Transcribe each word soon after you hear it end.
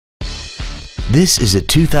This is a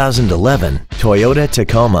 2011 Toyota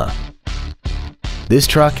Tacoma. This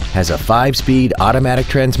truck has a 5-speed automatic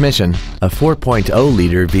transmission, a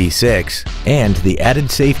 4.0-liter V6, and the added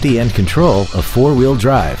safety and control of 4-wheel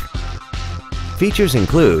drive. Features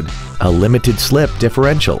include a limited slip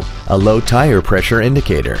differential, a low tire pressure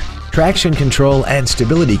indicator, traction control and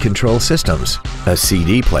stability control systems, a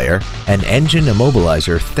CD player, an engine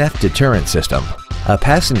immobilizer theft deterrent system, a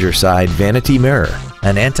passenger side vanity mirror,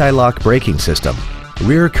 an anti-lock braking system,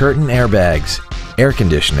 rear curtain airbags, air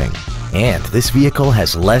conditioning, and this vehicle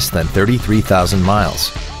has less than 33,000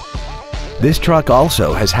 miles. This truck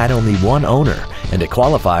also has had only one owner and it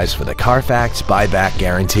qualifies for the Carfax buyback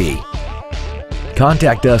guarantee.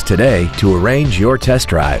 Contact us today to arrange your test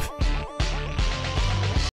drive.